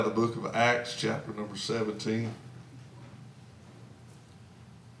The book of Acts, chapter number 17.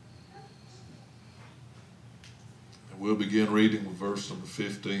 And we'll begin reading with verse number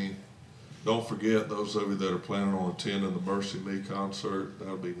 15. Don't forget, those of you that are planning on attending the Mercy Me concert,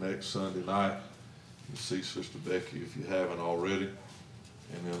 that'll be next Sunday night. You see Sister Becky if you haven't already.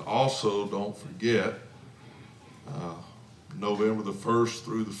 And then also, don't forget, November the 1st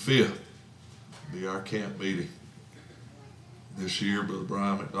through the 5th will be our camp meeting. This year, Brother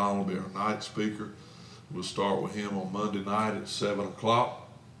Brian McDonald will be our night speaker. We'll start with him on Monday night at 7 o'clock.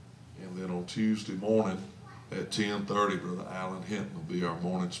 And then on Tuesday morning at 10:30, Brother Alan Hinton will be our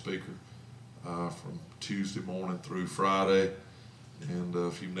morning speaker from Tuesday morning through Friday. And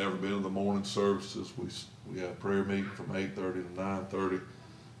if you've never been to the morning services, we have prayer meeting from 8:30 to 9:30.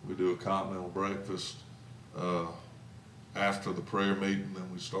 We do a continental breakfast after the prayer meeting,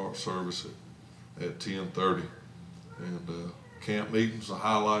 then we start service at 10:30. And camp meeting's the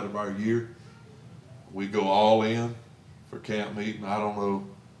highlight of our year. We go all in for camp meeting. I don't know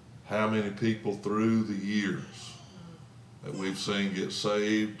how many people through the years that we've seen get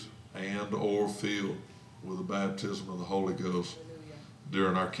saved and or filled with the baptism of the Holy Ghost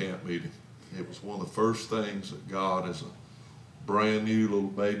during our camp meeting. It was one of the first things that God, as a brand new little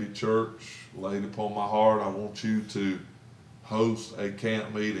baby church, laid upon my heart. I want you to host a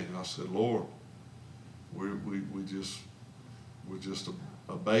camp meeting. I said, Lord, we're just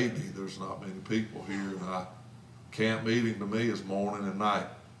a baby. There's not many people here, and camp meeting to me is morning and night.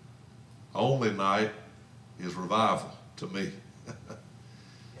 Only night is revival to me.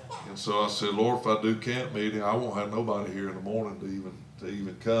 And so I said, Lord, if I do camp meeting, I won't have nobody here in the morning to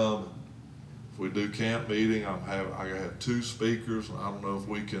even come. If we do camp meeting, I have two speakers, and I don't know if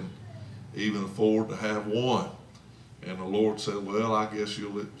we can even afford to have one. And the Lord said, well, I guess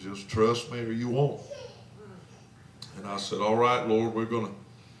you'll just trust me or you won't. And I said, all right, Lord, we're going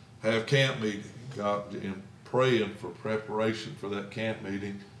to have camp meeting. God, in praying for preparation for that camp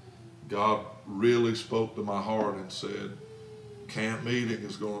meeting, God really spoke to my heart and said, camp meeting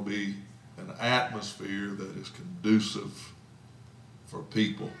is going to be an atmosphere that is conducive for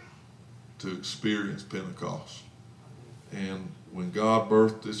people to experience Pentecost. And when God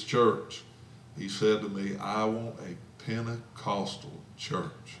birthed this church, he said to me, I want a Pentecostal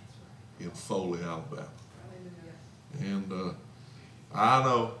church in Foley, Alabama. And I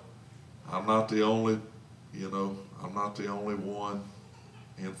know I'm not the only one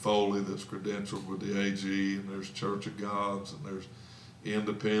in Foley that's credentialed with the AG, and there's Church of Gods, and there's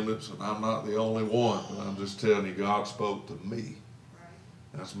Independence, and I'm not the only one, but I'm just telling you, God spoke to me.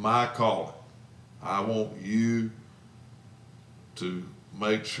 That's my calling. I want you to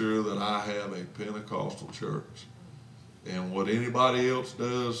make sure that I have a Pentecostal church. And what anybody else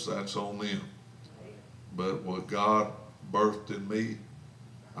does, that's on them. But what God birthed in me,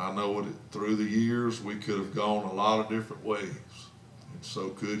 I know through the years we could have gone a lot of different ways. And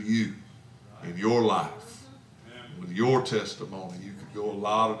so could you in your life. With your testimony, you could go a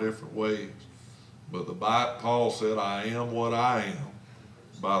lot of different ways. But Paul said, I am what I am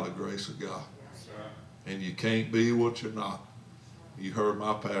by the grace of God. And you can't be what you're not. You heard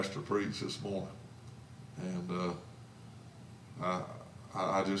my pastor preach this morning. And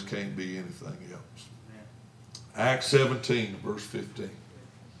I just can't be anything else. Acts 17, verse 15.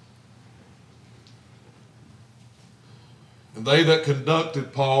 And they that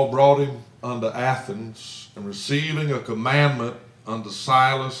conducted Paul brought him unto Athens, and receiving a commandment unto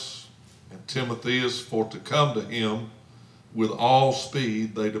Silas and Timotheus for to come to him with all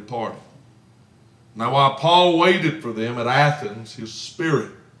speed, they departed. Now while Paul waited for them at Athens, his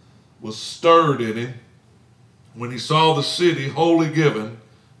spirit was stirred in him when he saw the city wholly given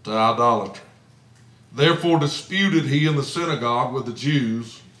to idolatry. Therefore disputed he in the synagogue with the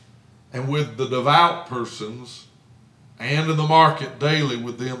Jews and with the devout persons, and in the market daily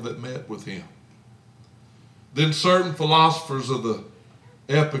with them that met with him. Then certain philosophers of the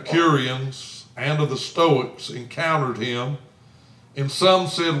Epicureans and of the Stoics encountered him, and some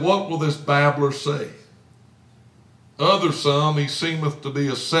said, what will this babbler say? Other some, he seemeth to be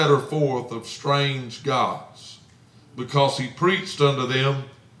a setter forth of strange gods, because he preached unto them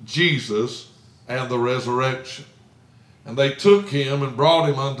Jesus and the resurrection. And they took him and brought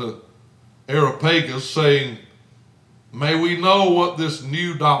him unto Areopagus, saying, may we know what this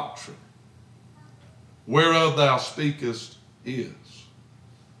new doctrine, whereof thou speakest, is.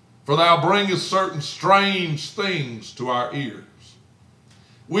 For thou bringest certain strange things to our ears.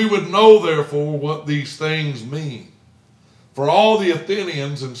 We would know therefore what these things mean. For all the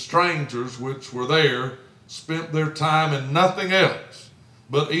Athenians and strangers which were there spent their time in nothing else,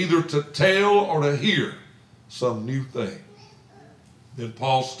 but either to tell or to hear some new thing. Then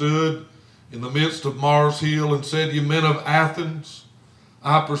Paul stood in the midst of Mars Hill and said, "You men of Athens,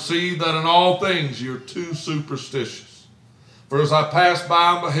 I perceive that in all things you're too superstitious. For as I passed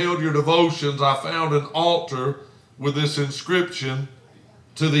by and beheld your devotions, I found an altar with this inscription,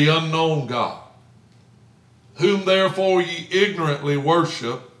 to the unknown God. Whom therefore ye ignorantly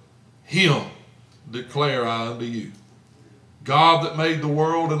worship, him declare I unto you. God that made the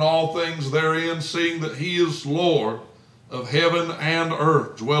world and all things therein, seeing that he is Lord of heaven and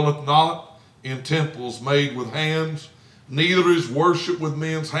earth, dwelleth not in temples made with hands, neither is worship with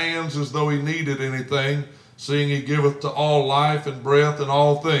men's hands as though he needed anything, seeing he giveth to all life and breath and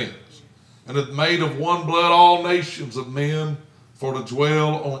all things, and hath made of one blood all nations of men for to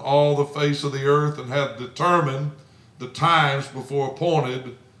dwell on all the face of the earth, and hath determined the times before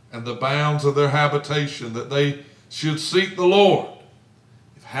appointed and the bounds of their habitation, that they should seek the Lord,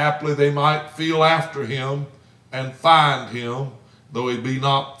 if haply they might feel after him and find him, though he be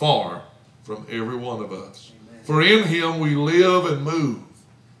not far from every one of us. Amen. For in him we live and move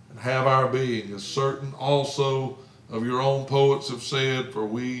and have our being, as certain also of your own poets have said, for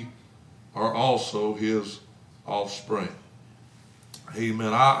we are also his offspring."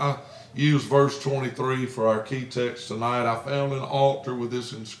 Amen. I use verse 23 for our key text tonight. I found an altar with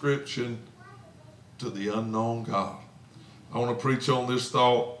this inscription, to the unknown God. I want to preach on this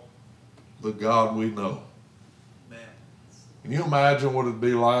thought, the God we know. Amen. Can you imagine what it'd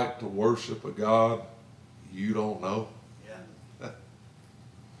be like to worship a God you don't know? Yeah.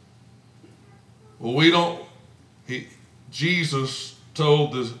 Well, Jesus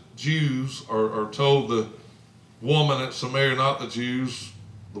told the Jews, or told the woman at Samaria, not the Jews,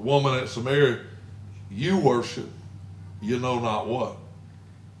 the woman at Samaria, you worship, you know not what.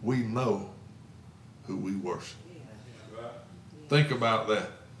 We know who we worship. Think about that.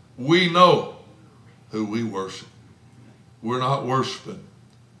 We know who we worship. We're not worshiping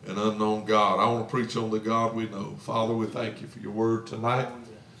an unknown God. I want to preach on the God we know. Father, we thank you for your word tonight.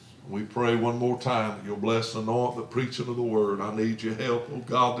 We pray one more time that you'll bless and anoint the preaching of the word. I need your help, oh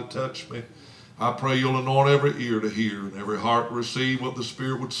God, to touch me. I pray you'll anoint every ear to hear and every heart to receive what the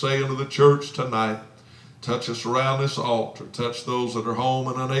Spirit would say unto the church tonight. Touch us around this altar. Touch those that are home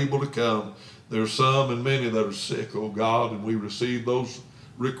and unable to come. There's some and many that are sick, oh God, and we receive those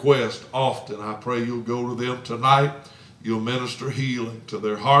requests often. I pray you'll go to them tonight. You'll minister healing to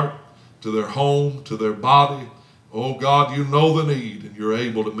their heart, to their home, to their body. Oh God, you know the need and you're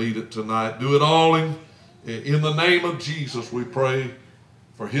able to meet it tonight. Do it all in the name of Jesus, we pray.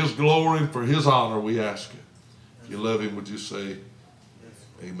 For his glory and for his honor, we ask it. If you love him, would you say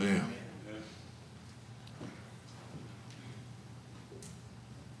amen?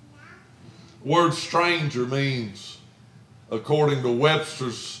 The word stranger means, according to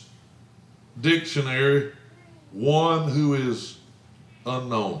Webster's dictionary, one who is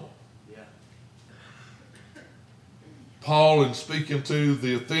unknown. Paul, in speaking to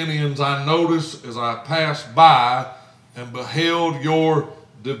the Athenians, I noticed as I passed by and beheld your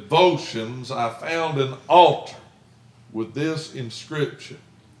devotions, I found an altar with this inscription,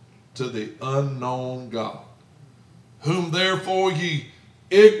 to the unknown God, whom therefore ye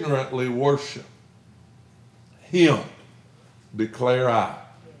ignorantly worship, him declare I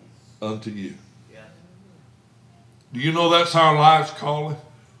unto you. Yeah. Do you know that's our life's calling?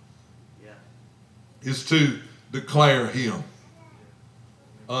 Yeah. Is to declare him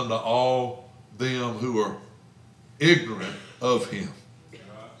unto all them who are ignorant of him.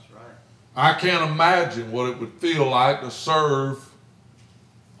 I can't imagine what it would feel like to serve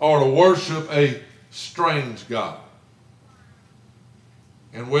or to worship a strange God.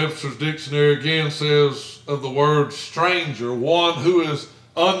 And Webster's dictionary again says of the word stranger, one who is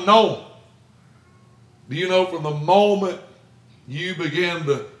unknown. Do you know from the moment you began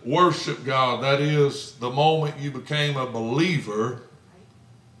to worship God, that is the moment you became a believer,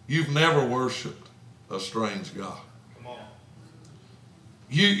 you've never worshiped a strange God.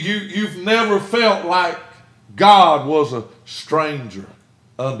 You've never felt like God was a stranger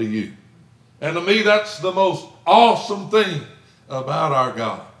unto you. And to me, that's the most awesome thing about our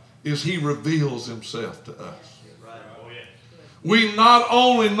God, is he reveals himself to us. We not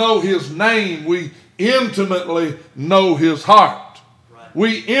only know his name, we intimately know his heart.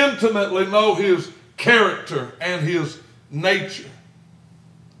 We intimately know his character and his nature.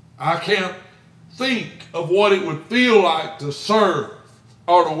 I can't think of what it would feel like to serve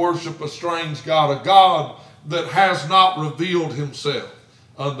or to worship a strange God, a God that has not revealed himself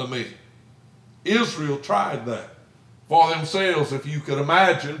unto me. Israel tried that for themselves, if you could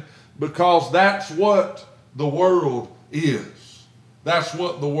imagine, because that's what the world is. That's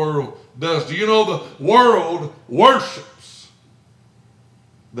what the world does. Do you know the world worships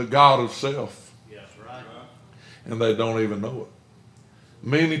the god of self. Yes, right. And they don't even know it.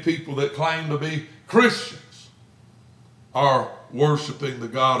 Many people that claim to be Christians are worshiping the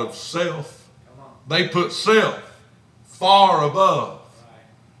god of self. They put self far above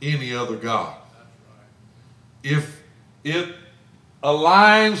any other god. If it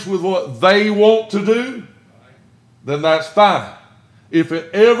aligns with what they want to do, then that's fine. If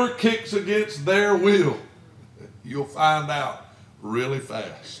it ever kicks against their will, you'll find out really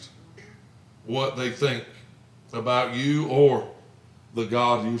fast what they think about you or the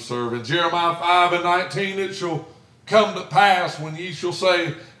God you serve. In Jeremiah 5:19, it shall come to pass when ye shall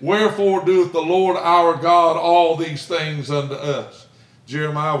say, wherefore doeth the Lord our God all these things unto us?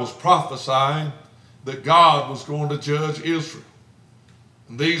 Jeremiah was prophesying that God was going to judge Israel.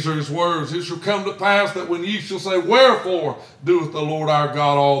 And these are his words. It shall come to pass that when ye shall say, wherefore doeth the Lord our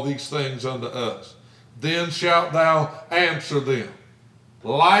God all these things unto us? Then shalt thou answer them,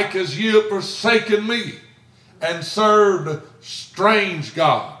 like as ye have forsaken me, and served strange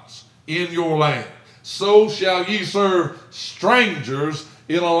gods in your land, so shall ye serve strangers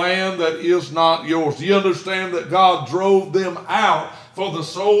in a land that is not yours. Do you understand that God drove them out for the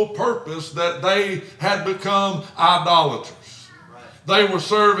sole purpose that they had become idolaters? They were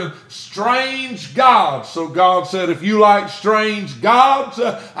serving strange gods. So God said, if you like strange gods,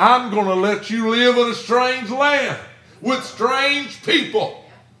 I'm going to let you live in a strange land with strange people.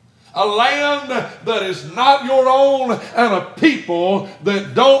 A land that is not your own, and a people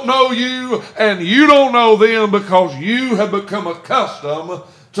that don't know you and you don't know them, because you have become accustomed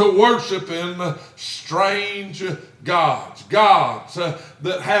to worshiping strange gods. Gods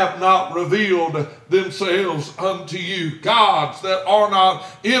that have not revealed themselves unto you. Gods that are not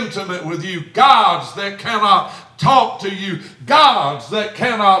intimate with you. Gods that cannot talk to you. Gods that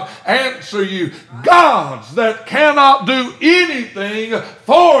cannot answer you. Gods that cannot do anything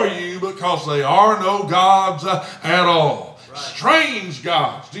for you, because they are no gods at all. Right. Strange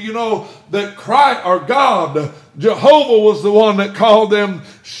gods. Do you know that Christ, or God, Jehovah, was the one that called them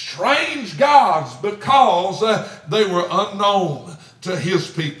strange gods, because they were unknown to his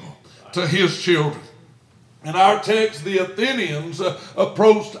people, to his children. In our text, the Athenians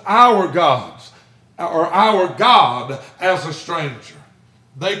approached our gods, or our God, as a stranger.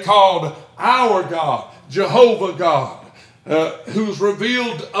 They called our God Jehovah God, who's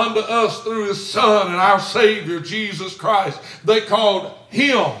revealed unto us through his Son and our Savior, Jesus Christ. They called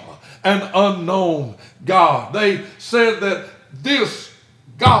him an unknown God. They said that this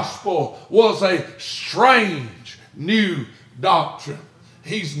gospel was a strange new doctrine.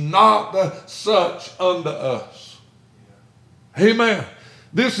 He's not such unto us. Amen.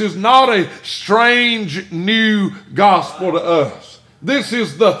 This is not a strange new gospel to us. This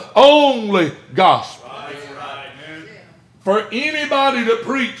is the only gospel. For anybody to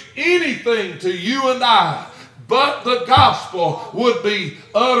preach anything to you and I but the gospel would be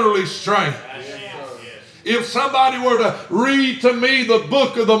utterly strange. If somebody were to read to me the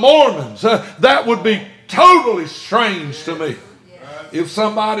book of the Mormons, that would be totally strange to me. If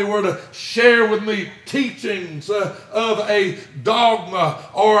somebody were to share with me teachings of a dogma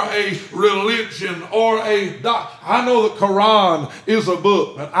or a religion or I know the Quran is a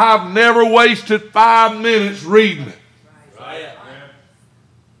book, but I've never wasted 5 minutes reading it.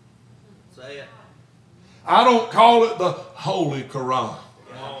 I don't call it the Holy Quran,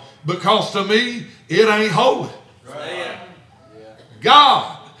 because to me it ain't holy.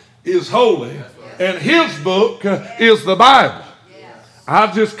 God is holy, and his book is the Bible.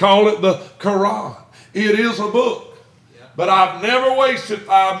 I just call it the Quran. It is a book. But I've never wasted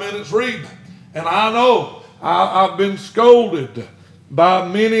 5 minutes reading it. And I know I've been scolded by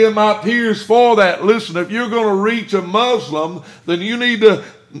many of my peers for that. Listen, if you're going to reach a Muslim, then you need to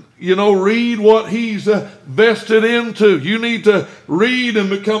read what he's vested into. You need to read and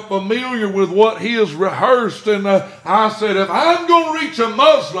become familiar with what he has rehearsed. And I said, if I'm going to reach a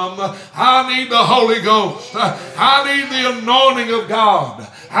Muslim, I need the Holy Ghost. I need the anointing of God.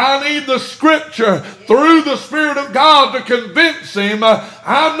 I need the Scripture through the Spirit of God to convince him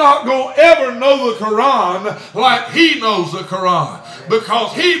I'm not going to ever know the Quran like he knows the Quran,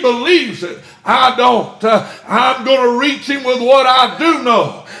 because he believes it. I don't. I'm going to reach him with what I do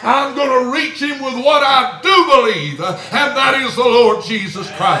know. I'm going to reach him with what I do believe, and that is the Lord Jesus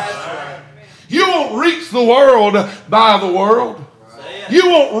Christ. You won't reach the world by the world. You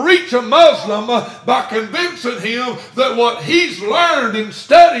won't reach a Muslim by convincing him that what he's learned and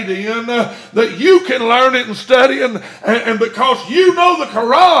studied in, that you can learn it and study, and because you know the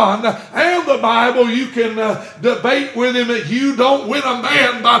Quran and the Bible, you can debate with him. You don't win a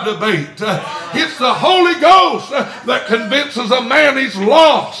man by debate. It's the Holy Ghost that convinces a man he's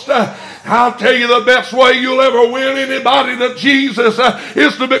lost. I'll tell you, the best way you'll ever win anybody to Jesus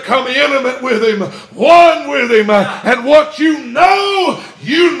is to become intimate with him, one with him, and what you know,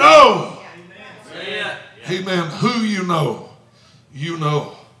 you know. Amen. Amen. Who you know, you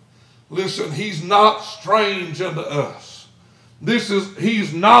know. Listen, he's not strange unto us.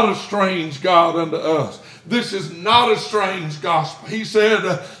 He's not a strange God unto us. This is not a strange gospel. He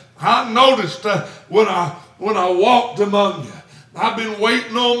said, I noticed when I walked among you, I've been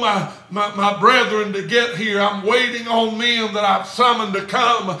waiting on my brethren to get here. I'm waiting on men that I've summoned to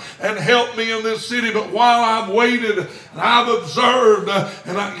come and help me in this city. But while I've waited, and I've observed,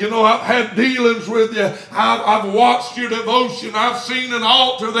 and I've had dealings with you. I've watched your devotion. I've seen an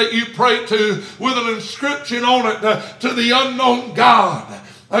altar that you pray to with an inscription on it to the unknown God.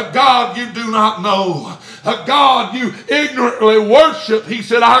 A God you do not know. A God you ignorantly worship. He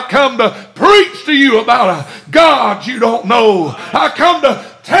said, I come to preach to you about a God you don't know. I come to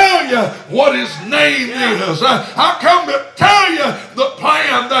tell you what his name is. I come to tell you the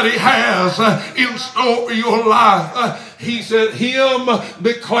plan that he has in store for your life. He said, him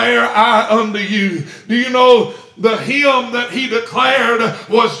declare I unto you. Do you know the him that he declared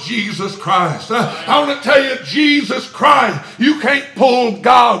was Jesus Christ? I want to tell you, Jesus Christ, you can't pull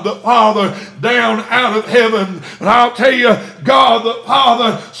God the Father down out of heaven. And I'll tell you, God the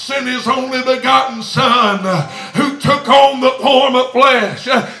Father sent his only begotten Son who took on the form of flesh.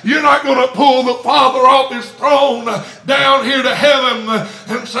 You're not going to pull the Father off his throne down here to heaven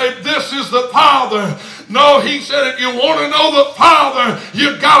and say, this is the Father. No, he said, if you want to know the Father,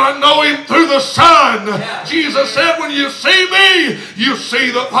 you've got to know him through the Son. Yeah. Jesus said, when you see me, you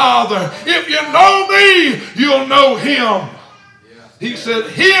see the Father. If you know me, you'll know him. He said,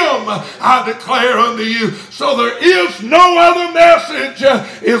 him I declare unto you. So there is no other message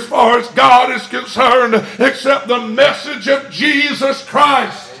as far as God is concerned except the message of Jesus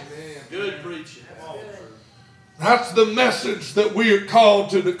Christ. Amen. Good preaching. That's the message that we are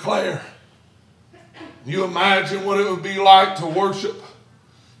called to declare. You imagine what it would be like to worship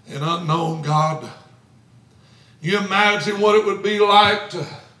an unknown God. You imagine what it would be like to,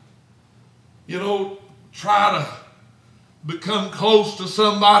 try to become close to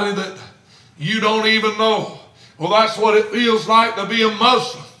somebody that you don't even know. Well, that's what it feels like to be a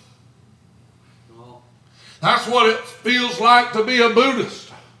Muslim. That's what it feels like to be a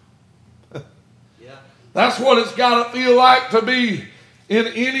Buddhist. That's what it's got to feel like to be in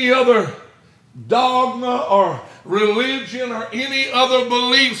any other dogma or religion or any other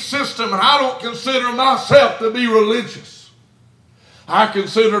belief system. And I don't consider myself to be religious. I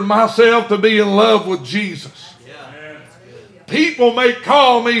consider myself to be in love with Jesus. People may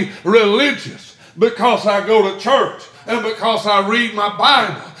call me religious because I go to church and because I read my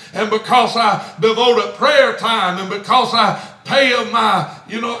Bible and because I devote a prayer time and because I pay of my,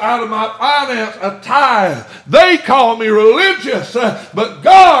 out of my finance a tithe. They call me religious, but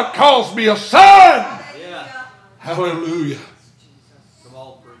God calls me a son. Yeah. Hallelujah.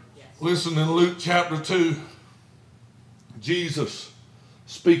 Listen, in Luke chapter 2, Jesus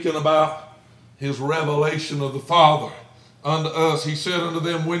speaking about his revelation of the Father unto us, he said unto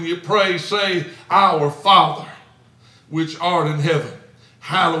them, when you pray, say, Our Father, which art in heaven,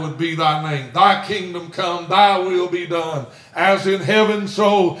 hallowed be thy name. Thy kingdom come, thy will be done, as in heaven,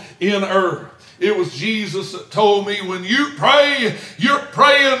 so in earth. It was Jesus that told me, when you pray, you're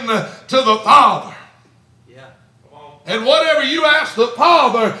praying to the Father. Yeah. And whatever you ask the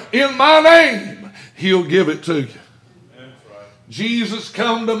Father in my name, he'll give it to you. That's right. Jesus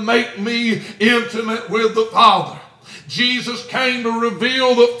come to make me intimate with the Father. Jesus came to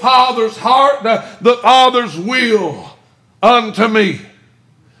reveal the Father's heart, the Father's will unto me.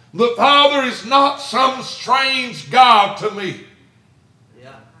 The Father is not some strange God to me.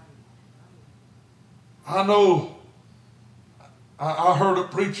 Yeah. I know, I heard a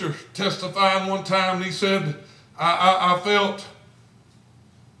preacher testifying one time, and he said, I felt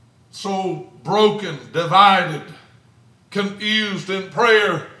so broken, divided, confused in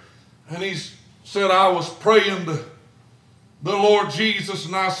prayer. And he said, I was praying to the Lord Jesus,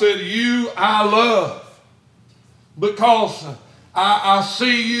 and I said, you I love because I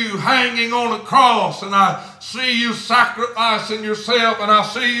see you hanging on a cross, and I see you sacrificing yourself, and I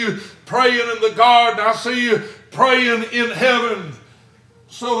see you praying in the garden. I see you praying in heaven.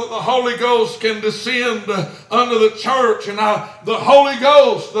 so that the Holy Ghost can descend unto the church. And the Holy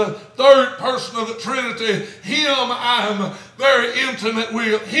Ghost, the third person of the Trinity, Him I am very intimate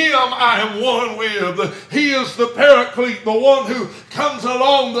with. Him I am one with. He is the Paraclete, the one who comes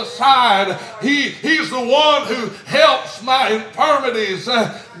along the side. He's the one who helps my infirmities.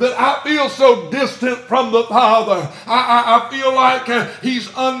 But I feel so distant from the Father. I feel like He's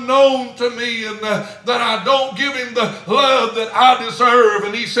unknown to me, and that I don't give Him the love that I deserve.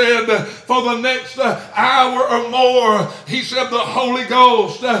 And He said, for the next hour or more, He said, the Holy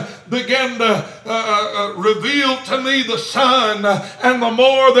Ghost began to reveal to me the Son. And the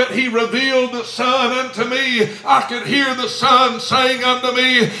more that He revealed the Son unto me, I could hear the Son saying unto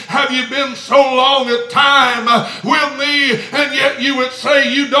me, have you been so long a time with me, and yet you would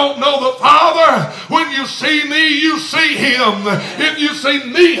say you don't know the Father? When you see me, you see Him. If you see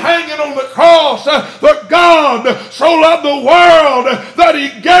me hanging on the cross, for God so loved the world that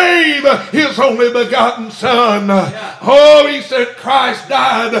He gave His only begotten Son. Oh, He said Christ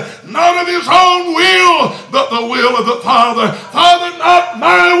died not of His own will, but the will of the Father. Father, not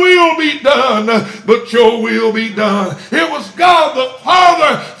my will be done, but your will be done. It was God the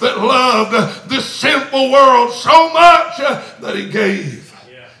Father that loved this sinful world so much that He gave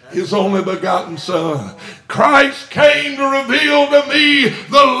His only begotten Son. Christ came to reveal to me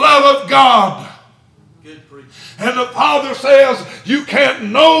the love of God. And the Father says you can't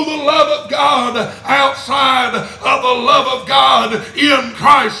know the love of God outside of the love of God in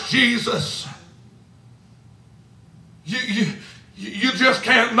Christ Jesus. You just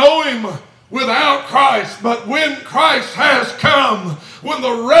can't know Him without Christ. But when Christ has come, when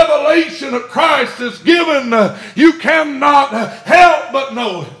the revelation of Christ is given, you cannot help but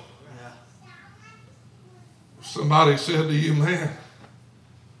know Him. Somebody said to you, man,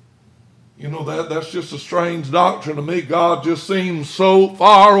 you know, that's just a strange doctrine to me. God just seems so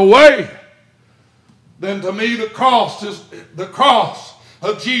far away. Then to me, the cross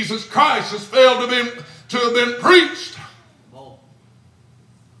of Jesus Christ has failed to have been preached.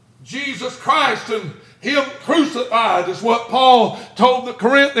 Jesus Christ and Him crucified is what Paul told the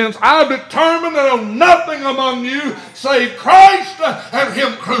Corinthians. I determined to know nothing among you save Christ and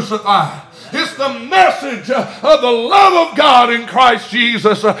Him crucified. It's the message of the love of God in Christ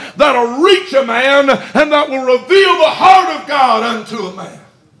Jesus that'll reach a man and that will reveal the heart of God unto a man.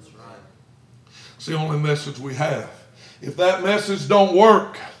 That's right. It's the only message we have. If that message don't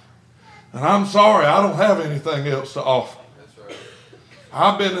work, and I'm sorry, I don't have anything else to offer. That's right.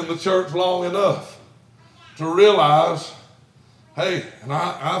 I've been in the church long enough to realize, hey, and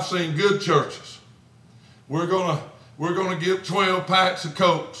I've seen good churches. We're gonna give 12 packs of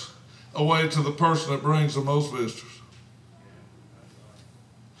Cokes away to the person that brings the most visitors.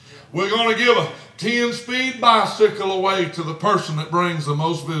 We're going to give a 10-speed bicycle away to the person that brings the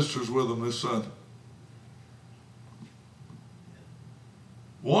most visitors with them this Sunday.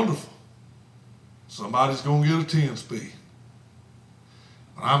 Wonderful. Somebody's going to get a 10-speed.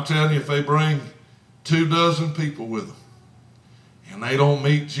 I'm telling you, if they bring 24 people with them and they don't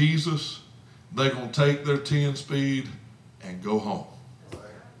meet Jesus, they're going to take their 10-speed and go home.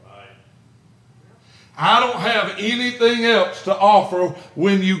 I don't have anything else to offer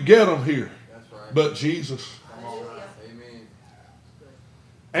when you get them here. That's right. But Jesus. Amen.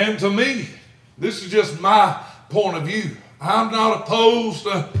 And to me, this is just my point of view. I'm not opposed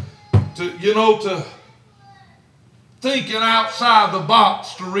to thinking outside the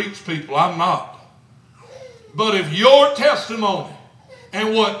box to reach people. I'm not. But if your testimony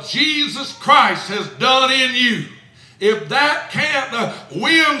and what Jesus Christ has done in you, if that can't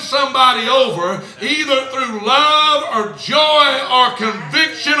win somebody over, either through love or joy or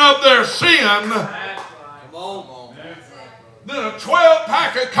conviction of their sin, then a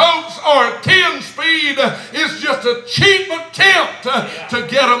 12-pack of Cokes or a 10-speed is just a cheap attempt to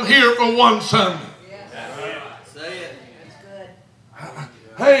get them here for one Sunday. Say it.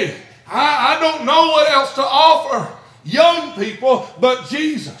 Hey, I don't know what else to offer young people but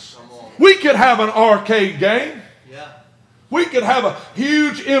Jesus. We could have an arcade game. We could have a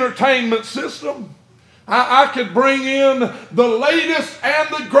huge entertainment system. I could bring in the latest and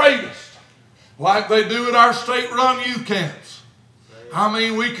the greatest, like they do at our state-run youth camps. I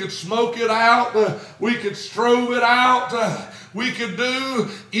mean, we could smoke it out. We could strobe it out. We could do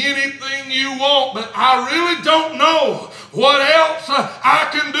anything you want, but I really don't know what else I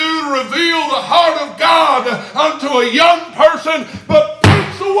can do to reveal the heart of God unto a young person, but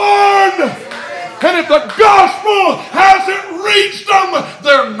preach the word. And if the gospel hasn't reached them,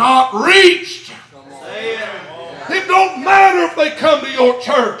 they're not reached. It don't matter if they come to your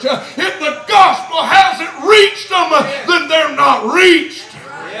church. If the gospel hasn't reached them, then they're not reached.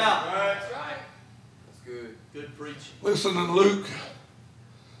 Listen, in Luke,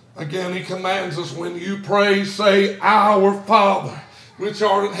 again, he commands us, when you pray, say, Our Father, which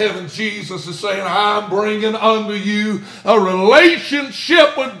art in heaven. Jesus is saying, I'm bringing unto you a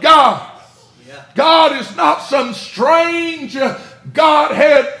relationship with God. Yeah. God is not some strange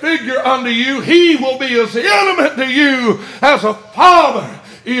Godhead figure unto you. He will be as intimate to you as a father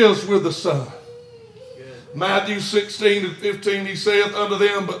is with the son. Good. Matthew 16:15, he saith unto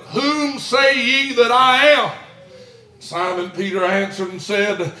them, But whom say ye that I am? Simon Peter answered and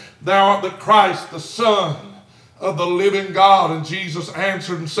said, Thou art the Christ, the Son of the living God. And Jesus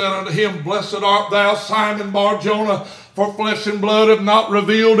answered and said unto him, Blessed art thou, Simon Bar-Jonah, for flesh and blood have not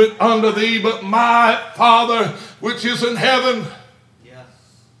revealed it unto thee, but my Father which is in heaven. Yes.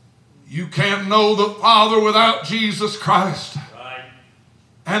 You can't know the Father without Jesus Christ. Right.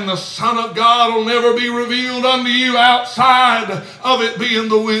 And the Son of God will never be revealed unto you outside of it being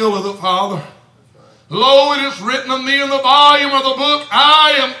the will of the Father. Lo, it is written of me in the volume of the book,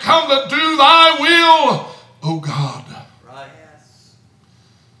 I am come to do thy will, O God. Right. Yes.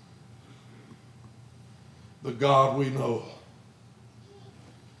 The God we know.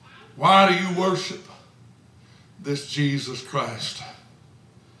 Why do you worship this Jesus Christ?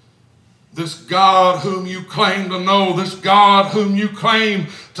 This God whom you claim to know, this God whom you claim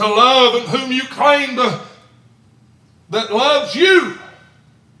to love, and whom you claim to, that loves you.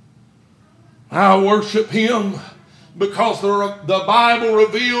 I worship him because the Bible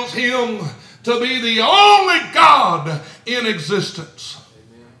reveals him to be the only God in existence.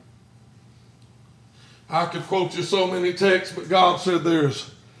 Amen. I could quote you so many texts, but God said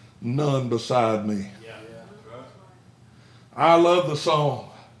there's none beside me. Yeah. I love the song,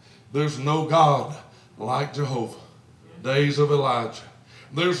 There's No God Like Jehovah. Days of Elijah.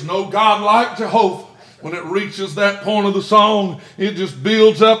 There's no God like Jehovah. When it reaches that point of the song, it just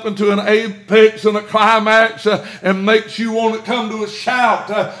builds up into an apex and a climax and makes you want to come to a shout.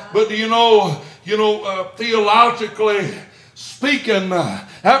 But do you know, theologically speaking,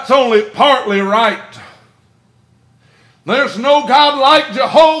 that's only partly right. There's no God like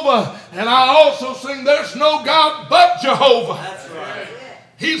Jehovah. And I also sing, there's no God but Jehovah. That's right.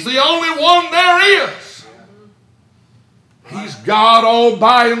 He's the only one there is. He's God all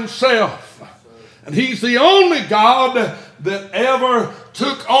by himself. And he's the only God that ever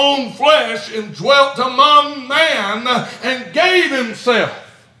took on flesh and dwelt among man and gave himself.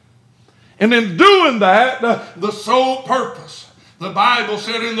 And in doing that, the sole purpose. The Bible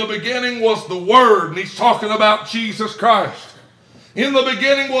said in the beginning was the Word. And he's talking about Jesus Christ. In the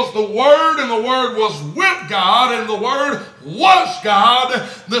beginning was the Word, and the Word was with God, and the Word was God.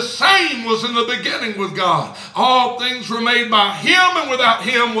 The same was in the beginning with God. All things were made by him, and without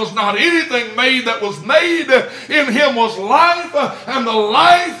him was not anything made that was made. In him was life, and the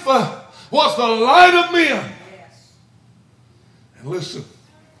life was the light of men. Yes. And listen,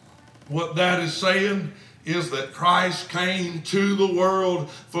 what that is saying is that Christ came to the world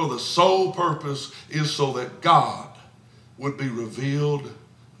for the sole purpose is so that God would be revealed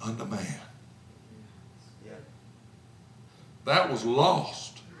unto man. Yeah. That was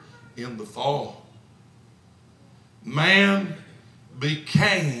lost in the fall. Man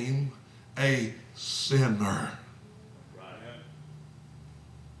became a sinner.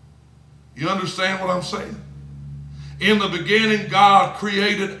 You understand what I'm saying? In the beginning, God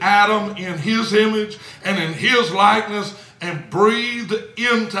created Adam in his image and in his likeness, and breathed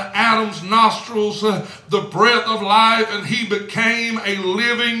into Adam's nostrils the breath of life, and he became a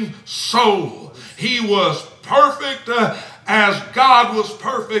living soul. He was perfect as God was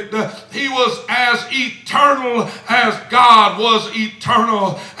perfect. He was as eternal as God was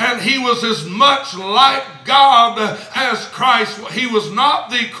eternal. And he was as much like God as Christ. He was not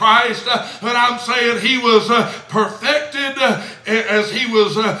the Christ, but I'm saying he was perfected as he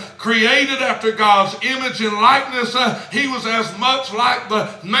was created after God's image and likeness. He was as much like the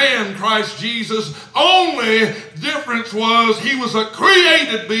man Christ Jesus. Only difference was he was a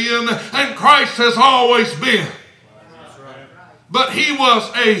created being and Christ has always been. But he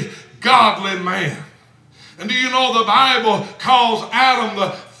was a godly man. And do you know the Bible calls Adam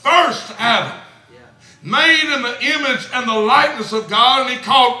the first Adam? Made in the image and the likeness of God. And he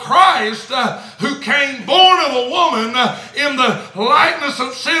called Christ, who came born of a woman in the likeness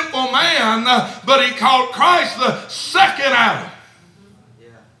of sinful man. But he called Christ the second Adam.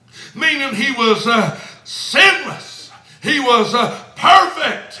 Meaning he was sinless. He was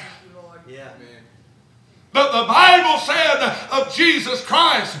perfect. But the Bible said of Jesus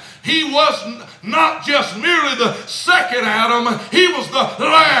Christ, he was not just merely the second Adam, he was the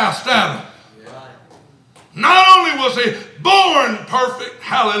last Adam. Not only was he born perfect.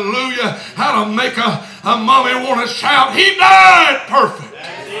 Hallelujah. How to make a mommy want to shout. He died perfect.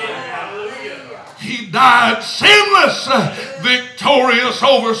 He died sinless, victorious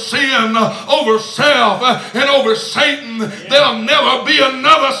over sin, over self, and over Satan. There'll never be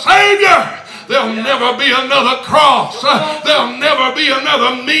another Savior. There'll never be another cross. There'll never be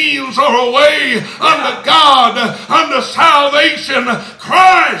another means or a way unto God, unto salvation.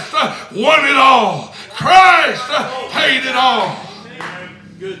 Christ won it all. Christ paid it all.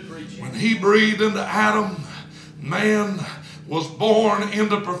 When he breathed into Adam, man was born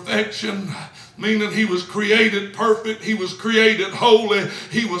into perfection. Meaning he was created perfect. He was created holy.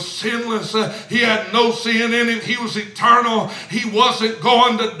 He was sinless. He had no sin in him. He was eternal. He wasn't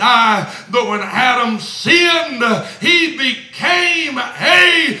going to die. But when Adam sinned, he became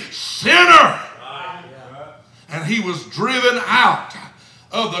a sinner. And he was driven out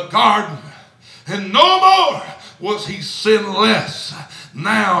of the garden. And no more was he sinless.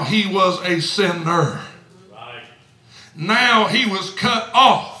 Now he was a sinner. Now he was cut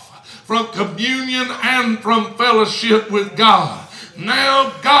off from communion and from fellowship with God.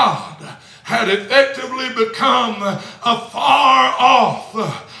 Now God had effectively become afar off,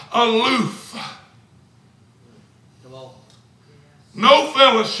 aloof. No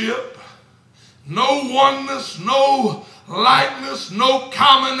fellowship, no oneness, no likeness, no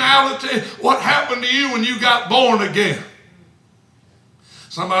commonality. What happened to you when you got born again?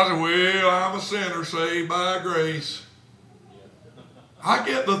 Somebody said, well, I'm a sinner saved by grace. I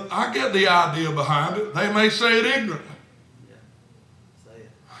get the idea behind it. They may say it ignorantly.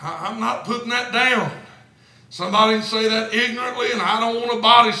 I'm not putting that down. Somebody can say that ignorantly, and I don't want to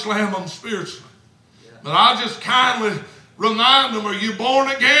body slam them spiritually. But I just kindly remind them, are you born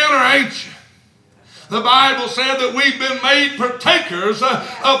again or ain't you? The Bible said that we've been made partakers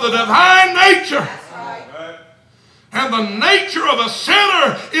of the divine nature. And the nature of a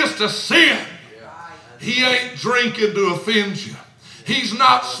sinner is to sin. He ain't drinking to offend you. He's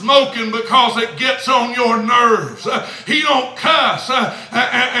not smoking because it gets on your nerves. He don't cuss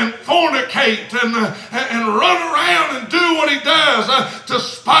and fornicate and run around and do what he does to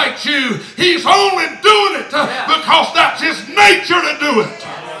spite you. He's only doing it because that's his nature to do it.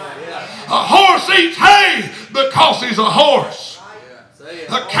 A horse eats hay because he's a horse.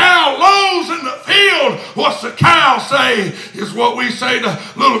 A cow lows in the field. What's the cow say? Is what we say to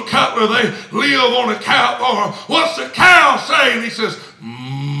little Cutler. They live on a cow farm. What's the cow say? And he says,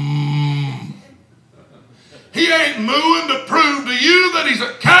 mmm. He ain't mooing to prove to you that he's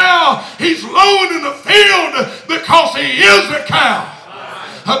a cow. He's lowing in the field because he is a cow.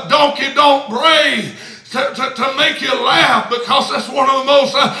 A donkey don't bray to make you laugh, because that's one of the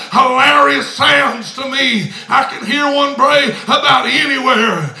most hilarious sounds to me. I can hear one bray about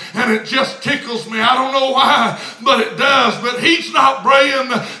anywhere, and it just tickles me. I don't know why, but it does. But he's not braying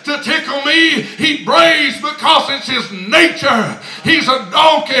to tickle me. He brays because it's his nature. He's a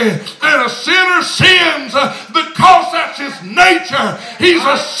donkey, and a sinner sins because that's his nature. He's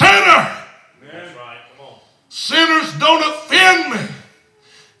a sinner. That's right. Come on. Sinners don't offend me.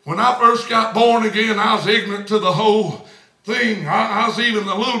 When I first got born again, I was ignorant to the whole thing. I was even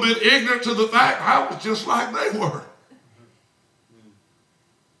a little bit ignorant to the fact I was just like they were.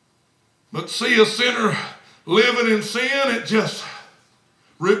 But see a sinner living in sin, it just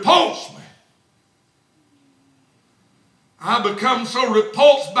repulsed me. I become so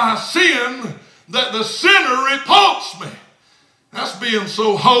repulsed by sin that the sinner repulsed me. That's being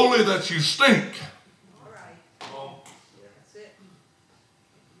so holy that you stink.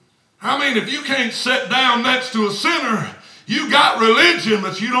 I mean, if you can't sit down next to a sinner, you got religion,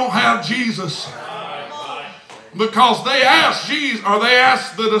 but you don't have Jesus. Because they asked Jesus, or they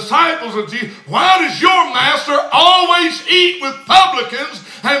asked the disciples of Jesus, why does your master always eat with publicans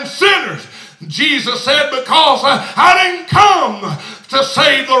and sinners? Jesus said, because I didn't come to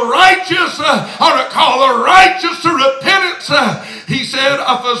save the righteous or to call the righteous to repentance. He said,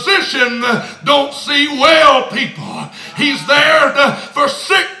 a physician don't see well people. He's there for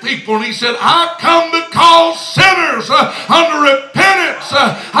sick people. And he said, I come to call sinners unto repentance.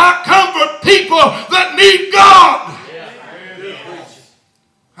 I come for people that need God.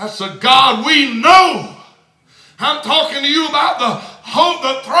 That's the God we know. I'm talking to you about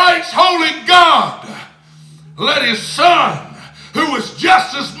the thrice holy God. Let his Son, who is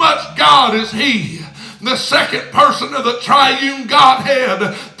just as much God as he, the second person of the triune Godhead,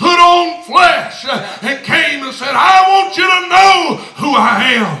 put on flesh and came and said, I want you to know who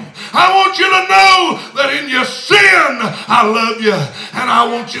I am. I want you to know that in your sin I love you. And I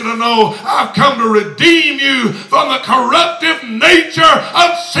want you to know I've come to redeem you from the corruptive nature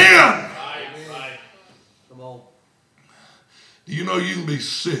of sin. Right. Come on. You know you can be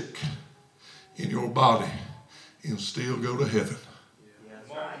sick in your body and still go to heaven.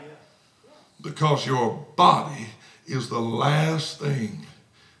 Because your body is the last thing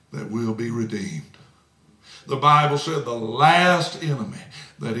that will be redeemed. The Bible said the last enemy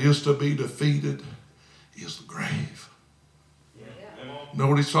that is to be defeated is the grave. Know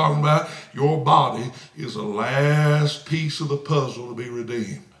what he's talking about? Your body is the last piece of the puzzle to be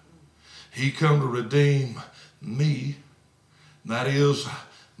redeemed. He come to redeem me, that is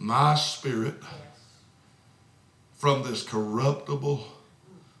my spirit, from this corruptible,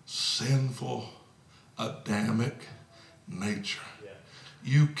 sinful, Adamic nature.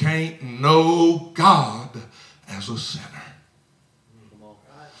 You can't know God as a sinner.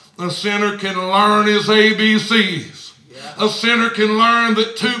 A sinner can learn his ABCs. A sinner can learn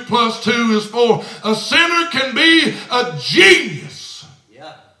that 2 plus 2 is 4. A sinner can be a genius.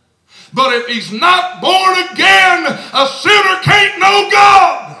 But if he's not born again, a sinner can't know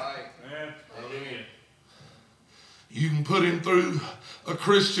God. You can put him through a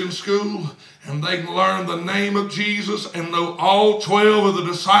Christian school and they can learn the name of Jesus and know all 12 of the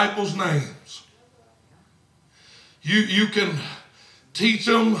disciples' names. You can teach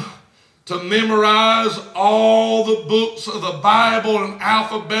them to memorize all the books of the Bible in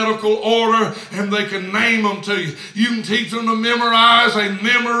alphabetical order, and they can name them to you. You can teach them to memorize a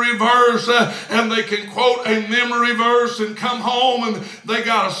memory verse, and they can quote a memory verse and come home, and they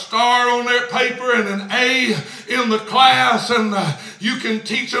got a star on their paper and an A in the class, and you can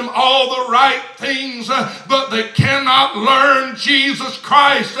teach them all the right things, but they cannot learn Jesus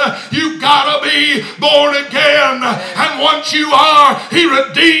Christ. You gotta be born again, and once you are, he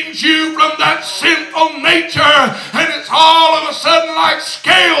redeems you from that sinful nature, and it's all of a sudden like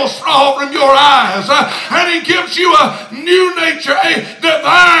scales fall from your eyes, and he gives you a new nature, a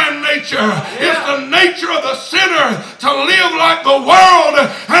divine nature. It's the nature of the sinner to live like the world,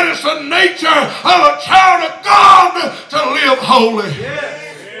 and it's the nature of a child of God to live holy.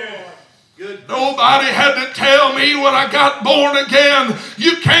 Nobody had to tell me when I got born again,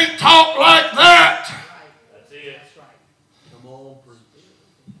 you can't talk like that.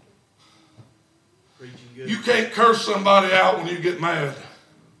 You can't curse somebody out when you get mad.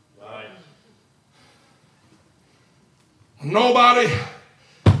 Nobody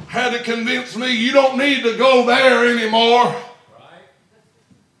had to convince me you don't need to go there anymore.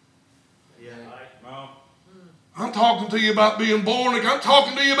 I'm talking to you about being born again. I'm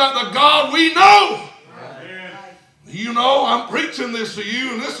talking to you about the God we know. You know, I'm preaching this to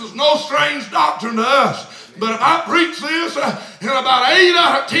you, and this is no strange doctrine to us. But if I preach this in about 8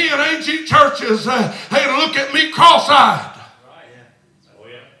 out of 10 ancient churches, they'd look at me cross-eyed.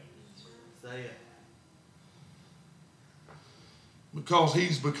 Because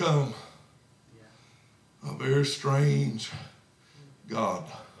he's become a very strange God.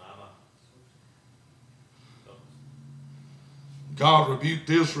 God rebuked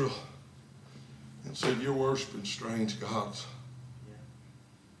Israel and said, you're worshiping strange gods.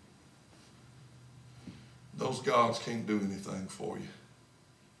 Those gods can't do anything for you.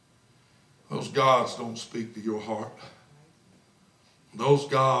 Those gods don't speak to your heart. Those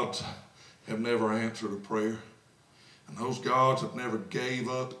gods have never answered a prayer. And those gods have never gave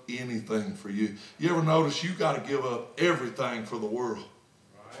up anything for you. You ever notice you got to give up everything for the world?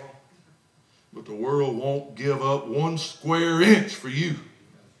 But the world won't give up 1 square inch for you.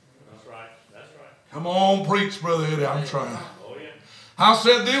 That's right. That's right. Come on, preach, Brother Eddie. I'm trying. Oh, yeah. I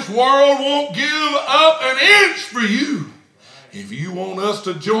said this world won't give up an inch for you. If you want us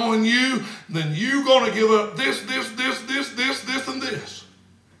to join you, then you're going to give up this, and this.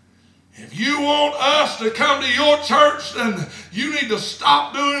 If you want us to come to your church, then you need to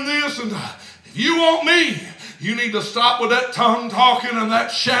stop doing this. And if you want me, you need to stop with that tongue talking and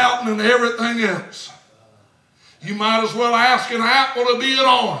that shouting and everything else. You might as well ask an apple to be an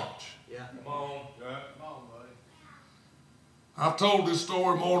orange. Yeah. Come on. Come on, buddy. I've told this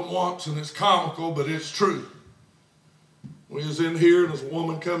story more than once, and it's comical, but it's true. We was in here, and there's a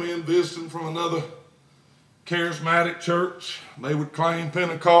woman come in visiting from another charismatic church. They would claim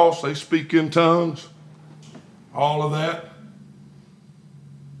Pentecost. They speak in tongues. All of that.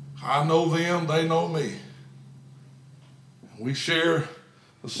 I know them. They know me. We share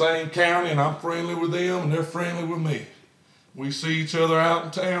the same county, and I'm friendly with them, and they're friendly with me. We see each other out in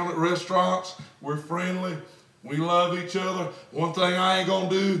town at restaurants. We're friendly. We love each other. One thing I ain't going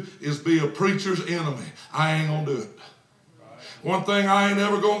to do is be a preacher's enemy. I ain't going to do it. One thing I ain't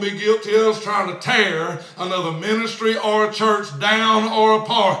ever going to be guilty of is trying to tear another ministry or a church down or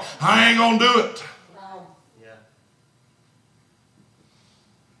apart. I ain't going to do it.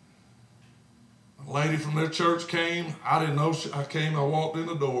 A lady from their church came. I didn't know I walked in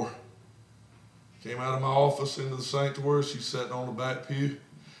the door. Came out of my office into the sanctuary. She's sitting on the back pew.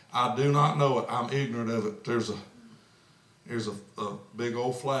 I do not know it. I'm ignorant of it. There's a big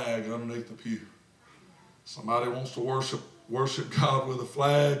old flag underneath the pew. Somebody wants to worship God with a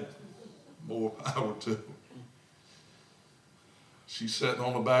flag, more power to them. She's sitting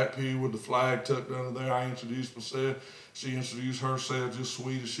on the back pew with the flag tucked under there. I introduced myself. She introduced herself just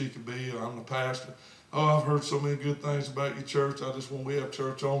sweet as she could be. I'm the pastor. Oh, I've heard so many good things about your church. We have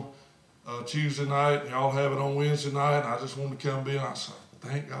church on Tuesday night, and y'all have it on Wednesday night, and I just wanted to come in. I said,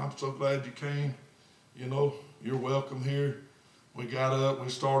 thank God, I'm so glad you came. You know, you're welcome here. We got up, we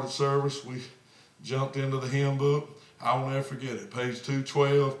started service, we jumped into the hymn book. I will never forget it. Page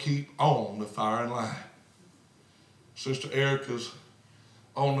 212, keep on the firing line. Sister Erica's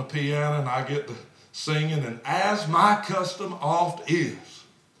on the piano, and I get to singing, and as my custom oft is,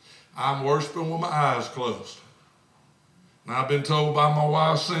 I'm worshiping with my eyes closed. And I've been told by my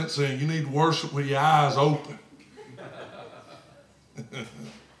wife since then, you need to worship with your eyes open.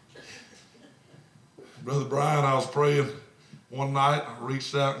 Brother Brian, I was praying one night. I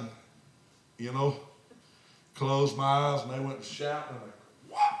reached out and, closed my eyes, and they went shouting,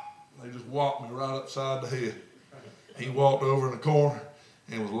 and they just walked me right upside the head. He walked over in the corner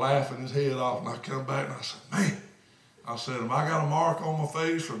and was laughing his head off, and I come back and I said, man, I said, have I got a mark on my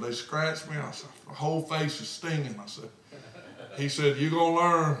face or they scratched me? I said, my whole face is stinging. I said, he said, you're going to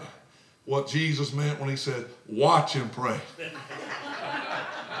learn what Jesus meant when he said, watch and pray.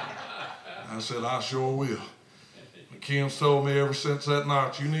 I said, I sure will. And Kim's told me ever since that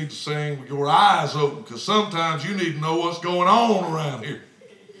night, you need to sing with your eyes open, because sometimes you need to know what's going on around here.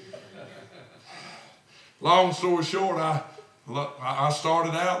 Long story short, I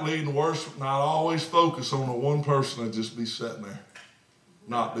started out leading worship, and I'd always focus on the one person that'd just be sitting there,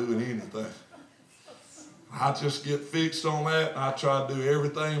 not doing anything. I just get fixed on that, and I try to do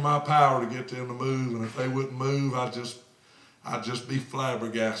everything in my power to get them to move, and if they wouldn't move, I'd just be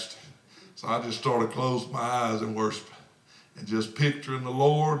flabbergasted. So I just started closing my eyes and worshiping and just picturing the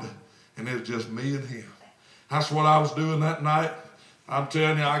Lord, and it was just me and him. That's what I was doing that night. I'm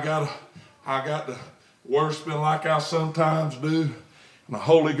telling you, I got to worshiping like I sometimes do, and the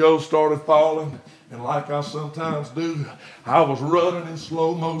Holy Ghost started falling, and like I sometimes do, I was running in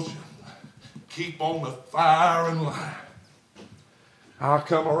slow motion. Keep on the firing line. I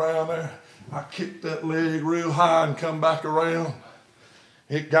come around there, I kicked that leg real high and come back around.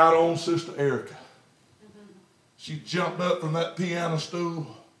 It got on Sister Erica. She jumped up from that piano stool,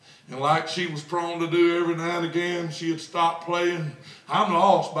 and like she was prone to do every now and again, she had stopped playing. I'm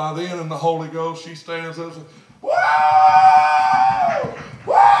lost by then in the Holy Ghost. She stands up and says, whoa!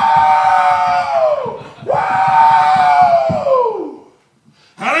 Whoa! Whoa!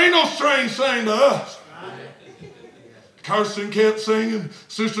 That ain't no strange thing to us. Kirsten kept singing,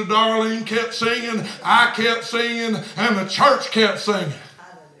 Sister Darlene kept singing, I kept singing, and the church kept singing.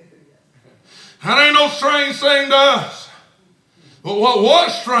 That ain't no strange thing to us. But what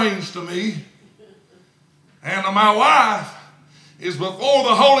was strange to me and to my wife is before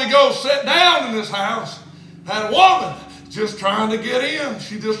the Holy Ghost sat down in this house, that woman just trying to get in.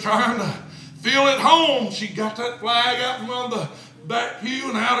 She just trying to feel at home. She got that flag out from under the back pew,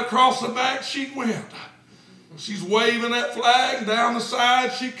 and out across the back she went. She's waving that flag down the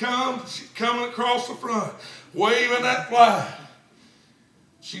side. She's coming across the front, waving that flag.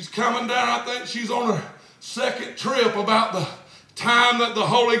 She's coming down. I think she's on her second trip about the time that the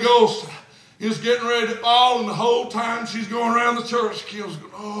Holy Ghost is getting ready to fall, and the whole time she's going around the church, Kim's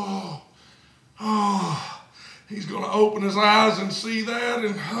going, he's going to open his eyes and see that,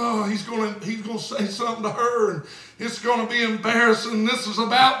 and he's going to say something to her, and it's going to be embarrassing. This is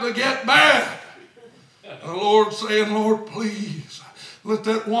about to get bad. And the Lord's saying, Lord, please, let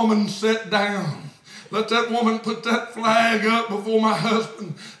that woman sit down. Let that woman put that flag up before my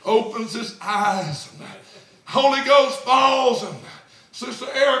husband opens his eyes. And the Holy Ghost falls, and Sister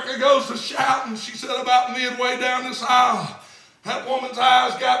Erica goes to shouting. She said about midway down this aisle, that woman's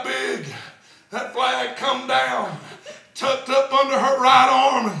eyes got big. That flag come down, tucked up under her right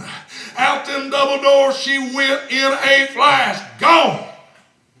arm, and out them double doors she went in a flash. Gone.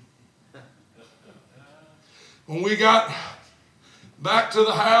 When we got back to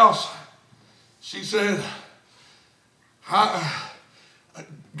the house, she said,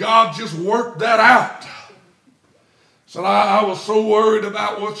 God just worked that out. So I was so worried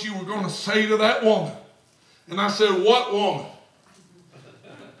about what you were going to say to that woman. And I said, what woman?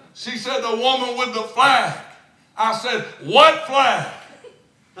 She said, the woman with the flag. I said, what flag?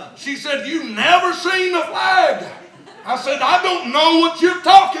 She said, you never seen the flag. I said, I don't know what you're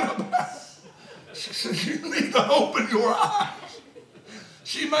talking about. She said, you need to open your eyes.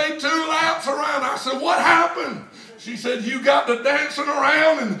 She made 2 laps around. I said, what happened? She said, you got to dancing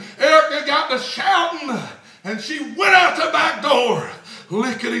around and Erica got to shouting. And she went out the back door,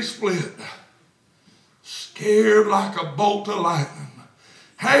 lickety-split, scared like a bolt of lightning.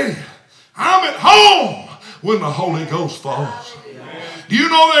 Hey, I'm at home when the Holy Ghost falls. Do you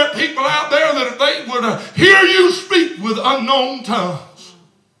know there are people out there that if they would hear you speak with unknown tongues,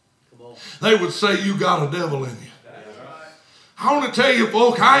 they would say you got a devil in you. I want to tell you,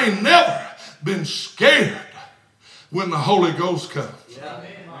 folk, I ain't never been scared when the Holy Ghost comes.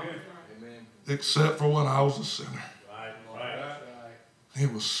 Except for when I was a sinner.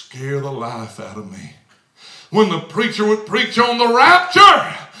 It would scare the life out of me. When the preacher would preach on the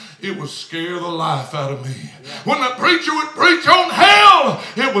rapture, it would scare the life out of me. When the preacher would preach on hell,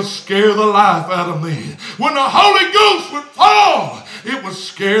 it would scare the life out of me. When the Holy Ghost would fall, it would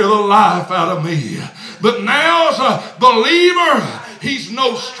scare the life out of me. But now as a believer, he's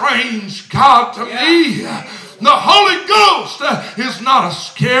no strange God to me. The Holy Ghost is not a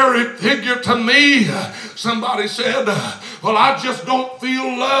scary figure to me. Somebody said, well, I just don't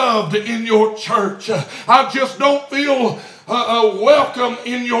feel loved in your church. I just don't feel welcome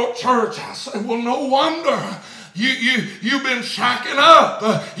in your church. I say, well, no wonder. You've been shacking up.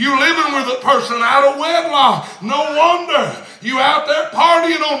 You living with a person out of wedlock. No wonder. You out there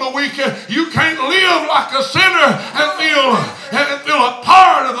partying on the weekend. You can't live like a sinner and feel a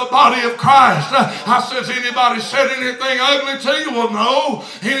part of the body of Christ. I says, anybody said anything ugly to you? Well, no.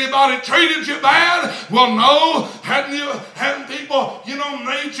 Anybody treated you bad? Well, no. Hadn't people,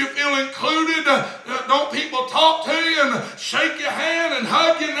 made you feel included? Don't people talk to you and shake your hand and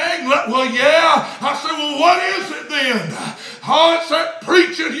hug your neck? Well, yeah. I said, well, what is it then? Oh, it's that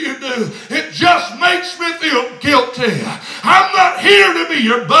preaching you do. It just makes me feel guilty. I'm not here to be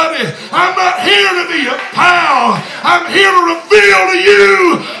your buddy. I'm not here to be your pal. I'm here to reveal to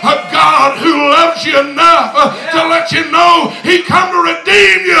you a God who loves you enough to let you know he come to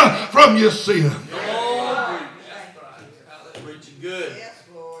redeem you from your sin. Good.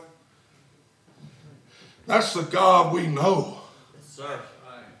 That's the God we know. Yes, sir.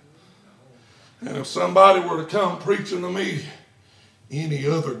 And if somebody were to come preaching to me any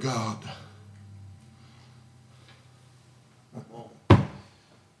other God,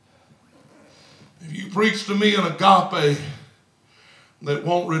 if you preach to me an agape that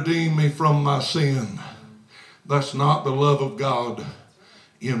won't redeem me from my sin, that's not the love of God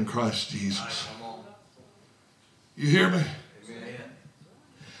in Christ Jesus. You hear me?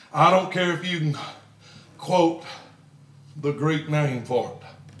 I don't care if you can quote the Greek name for it.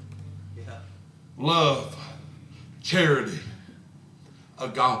 Love, charity,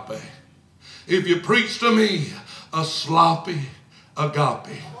 agape. If you preach to me a sloppy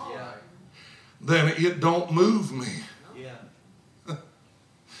agape, then it don't move me.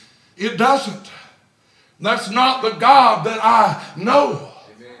 It doesn't. That's not the God that I know.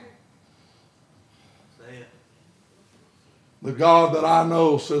 The God that I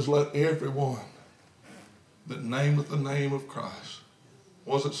know says, let everyone that nameth the name of Christ,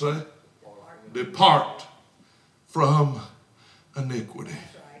 what's it say? Depart from iniquity.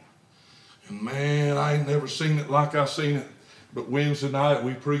 And man, I ain't never seen it like I seen it. But Wednesday night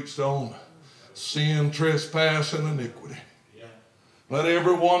we preached on sin, trespass, and iniquity. Let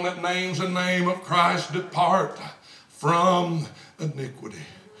everyone that names the name of Christ depart from iniquity.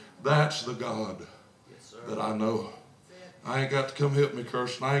 That's the God that I know. I ain't got to come help me,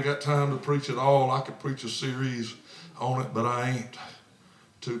 Kirsten. I ain't got time to preach it all. I could preach a series on it, but I ain't.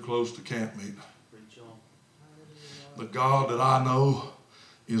 Too close to camp meeting. The God that I know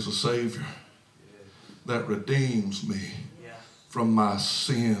is a Savior that redeems me from my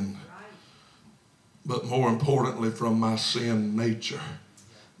sin, but more importantly from my sin nature.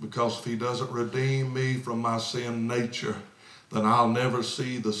 Because if he doesn't redeem me from my sin nature, then I'll never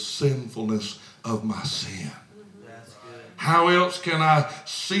see the sinfulness of my sin. How else can I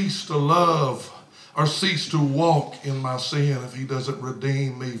cease to love or cease to walk in my sin if he doesn't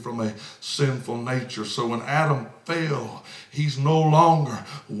redeem me from a sinful nature? So when Adam fell, he's no longer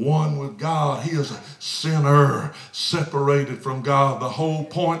one with God. He is a sinner separated from God. The whole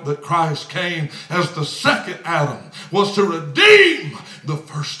point that Christ came as the second Adam was to redeem the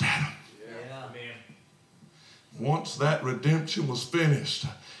first Adam. Once that redemption was finished,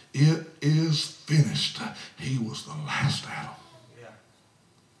 it is finished. He was the last Adam.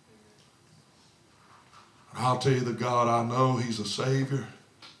 I'll tell you the God I know, he's a Savior.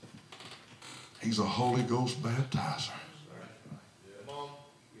 He's a Holy Ghost baptizer.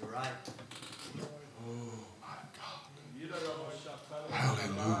 You're right. Oh my God.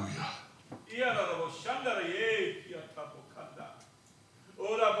 Hallelujah.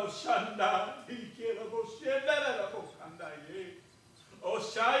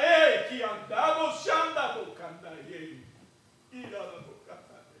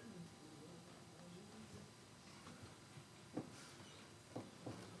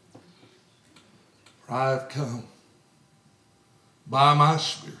 For I have come by my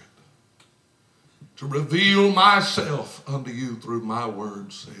Spirit to reveal myself unto you through my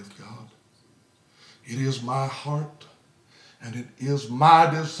word, saith God. It is my heart and it is my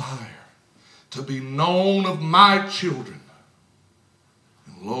desire to be known of my children.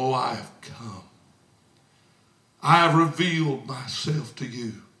 And lo, I have come. I have revealed myself to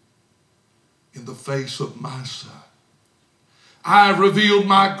you in the face of my Son. I have revealed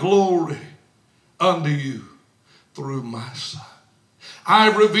my glory unto you through my Son. I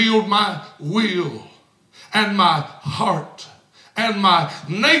have revealed my will and my heart and my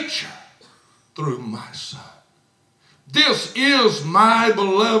nature through my Son. This is my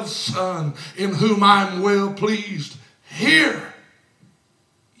beloved Son, in whom I am well pleased. Hear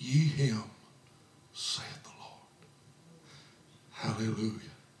ye him, saith the Lord. Hallelujah.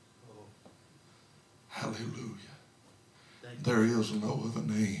 Hallelujah. There is no other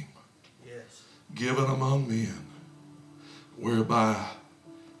name given among men whereby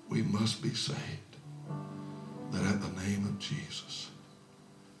we must be saved than at the name of Jesus.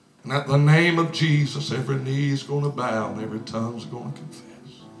 And at the name of Jesus, every knee is going to bow and every tongue is going to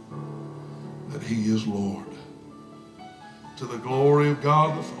confess that he is Lord, to the glory of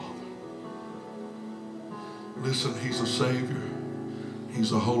God the Father. Listen, he's a Savior.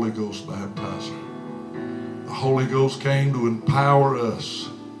 He's a Holy Ghost baptizer. The Holy Ghost came to empower us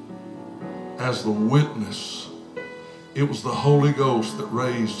as the witness. It was the Holy Ghost that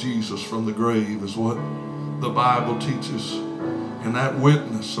raised Jesus from the grave, is what the Bible teaches. And that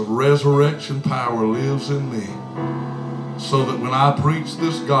witness of resurrection power lives in me, so that when I preach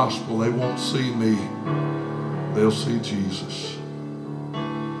this gospel, they won't see me. They'll see Jesus.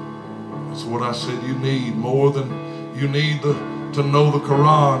 That's what I said you need, more than you need to know the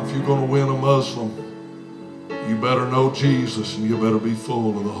Quran. If you're going to win a Muslim, you better know Jesus, and you better be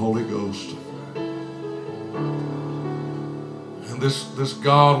full of the Holy Ghost. And this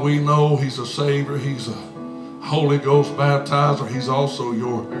God we know, he's a Savior, he's a Holy Ghost baptizer, he's also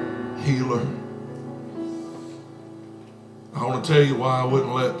your healer. I want to tell you why I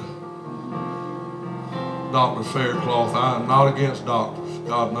wouldn't let Dr. Faircloth. I am not against doctors.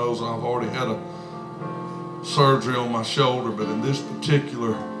 God knows I've already had a surgery on my shoulder, but in this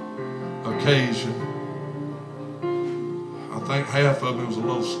particular occasion, I think half of me was a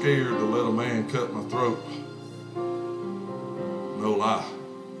little scared to let a man cut my throat. No lie.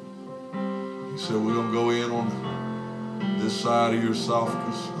 He said, we're going to go in on this side of your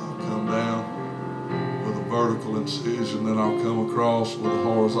esophagus. I'll come down with a vertical incision, then I'll come across with a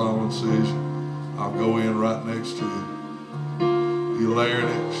horizontal incision. I'll go in right next to you. Your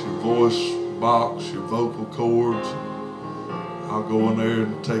larynx, your voice box, your vocal cords. I'll go in there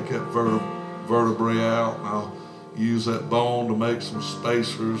and take that vertebrae out, and I'll use that bone to make some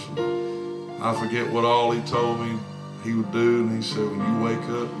spacers. I forget what all he told me he would do, and he said, when you wake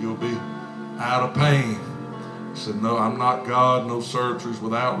up, you'll be out of pain. He said, no, I'm not God, no surgeries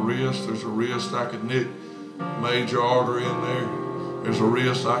without wrist. There's a wrist I could nick major artery in there. There's a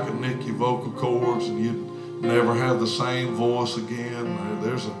wrist I could nick your vocal cords, and you'd never have the same voice again.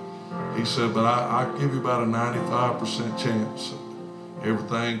 He said, but I give you about a 95% chance.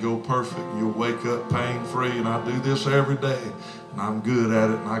 Everything go perfect, and you'll wake up pain-free, and I do this every day, and I'm good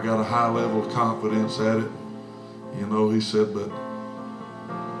at it, and I got a high level of confidence at it. You know, he said, but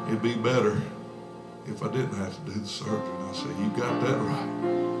it'd be better if I didn't have to do the surgery. And I said, you got that right.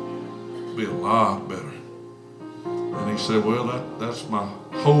 It'd be a lot better. And he said, well, that's my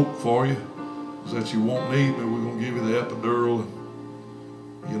hope for you, is that you won't need me. We're going to give you the epidural, and,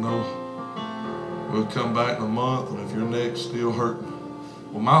 you know, we'll come back in a month, and if your neck's still hurting.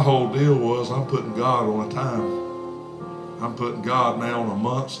 Well, my whole deal was I'm putting God on a time. I'm putting God now on a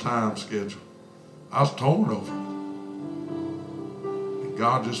month's time schedule. I was torn over it. And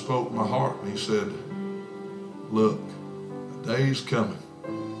God just spoke to my heart, and he said, look, the day's coming.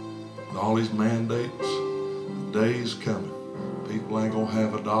 And all these mandates, the day's coming. People ain't going to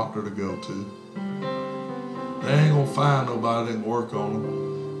have a doctor to go to. They ain't going to find nobody that can work on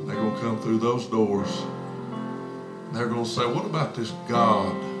them. They're going to come through those doors. They're going to say, what about this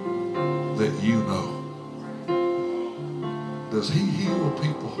God that you know? Does he heal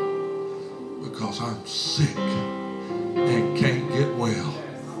people? Because I'm sick and can't get well.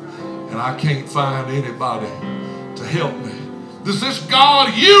 And I can't find anybody to help me. Does this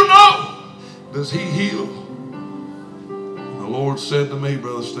God you know, does he heal? And the Lord said to me,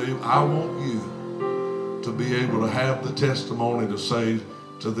 Brother Steve, I want you to be able to have the testimony to say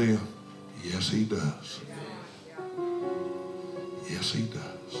to them, yes, he does. Yes, he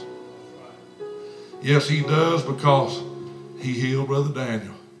does. Yes, he does, because he healed Brother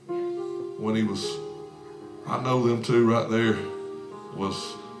Daniel when he was I know them two right there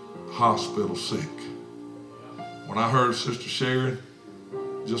was hospital sick. When I heard Sister Sharon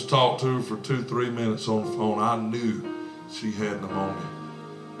just talk to her for 2-3 minutes on the phone, I knew she had pneumonia.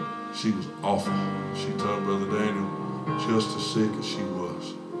 She was awful. She told Brother Daniel just as sick as she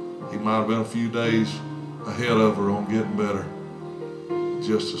was. He might have been a few days ahead of her on getting better.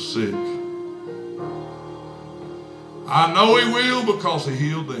 Just as sick. I know he will because he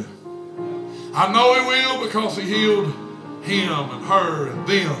healed them. I know he will because he healed him and her and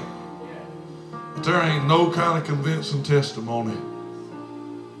them. But there ain't no kind of convincing testimony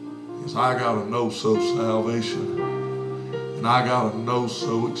as I got a know-so salvation and I got a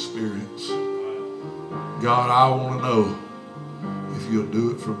know-so experience. God, I want to know if you'll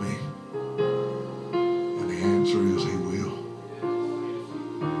do it for me. And the answer is he will.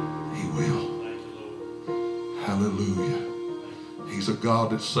 He will. Hallelujah. He's a God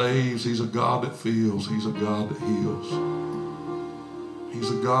that saves. He's a God that feels. He's a God that heals.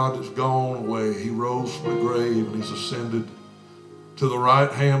 He's a God that's gone away. He rose from the grave and he's ascended to the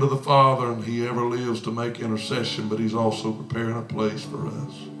right hand of the Father, and he ever lives to make intercession, but he's also preparing a place for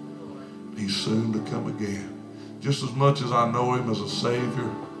us. He's soon to come again. Just as much as I know him as a Savior,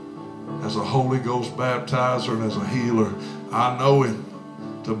 as a Holy Ghost baptizer, and as a healer, I know him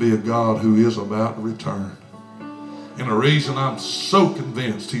to be a God who is about to return. And the reason I'm so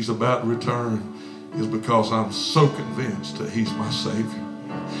convinced he's about to return is because I'm so convinced that he's my Savior.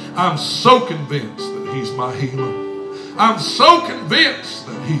 I'm so convinced that he's my healer. I'm so convinced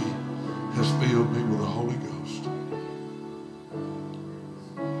that he has filled me with the Holy Ghost.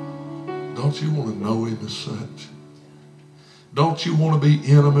 Don't you want to know him as such? Don't you want to be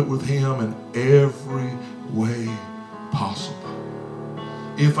intimate with him in every way possible?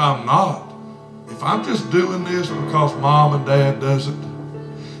 If I'm not, if I'm just doing this because mom and dad does it,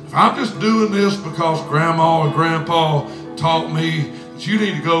 if I'm just doing this because grandma or grandpa taught me that you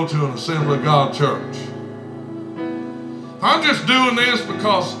need to go to an Assembly of God church, if I'm just doing this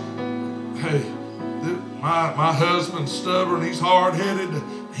because, hey, my husband's stubborn, he's hard-headed,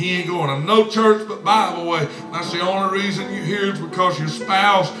 he ain't going to no church but Bible way, and that's the only reason you hear is because your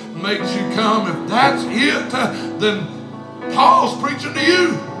spouse makes you come. If that's it, then Paul's preaching to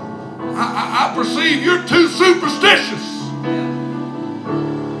you. I perceive you're too superstitious.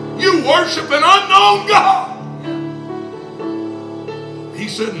 You worship an unknown God. He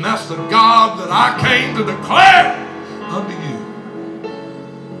said, and that's the God that I came to declare unto you.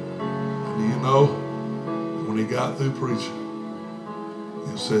 And do you know, when he got through preaching,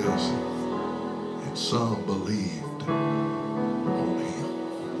 it says, and some believed on him.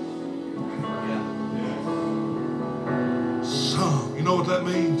 Some, you know what that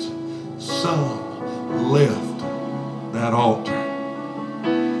means? Some left that altar.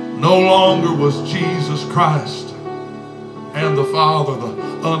 No longer was Jesus Christ and the Father the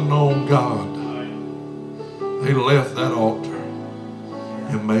unknown God. They left that altar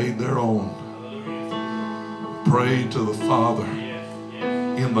and made their own. Prayed to the Father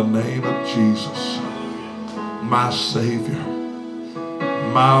in the name of Jesus, my Savior,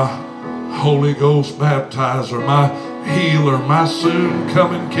 my Holy Ghost baptizer, my healer, my soon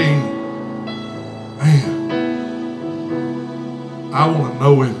coming King. Man, I want to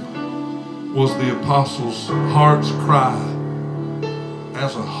know him. Was the apostles' heart's cry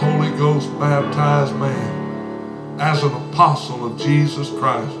as a Holy Ghost baptized man, as an apostle of Jesus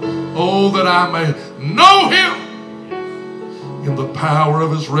Christ. Oh, that I may know him in the power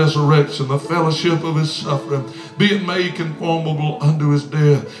of his resurrection, the fellowship of his suffering, being made conformable unto his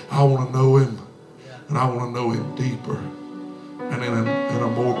death. I want to know him, and I want to know him deeper and in a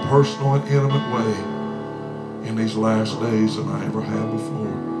more personal and intimate way in these last days than I ever have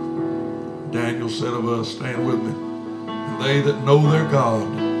before. Daniel said of us, stand with me, and they that know their God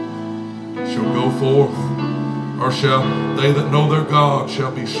shall go forth, or shall they that know their God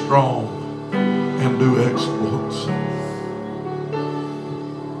shall be strong and do exploits.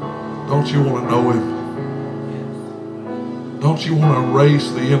 Don't you want to know him? Don't you want to erase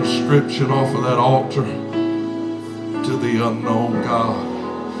the inscription off of that altar to the unknown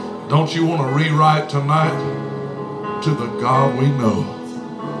God? Don't you want to rewrite tonight to the God we know?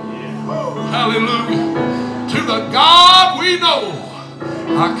 Hallelujah. To the God we know,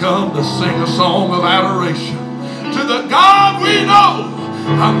 I come to sing a song of adoration. To the God we know,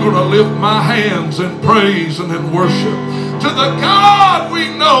 I'm going to lift my hands in praise and in worship. To the God we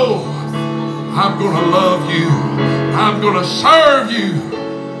know, I'm going to love you. I'm going to serve you.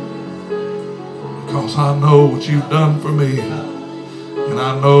 Because I know what you've done for me. And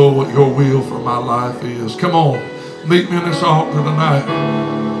I know what your will for my life is. Come on, meet me in this altar tonight.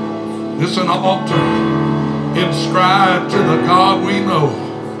 It's an altar inscribed to the God we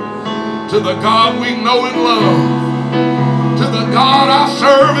know, to the God we know and love, to the God I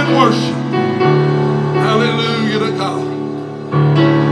serve and worship.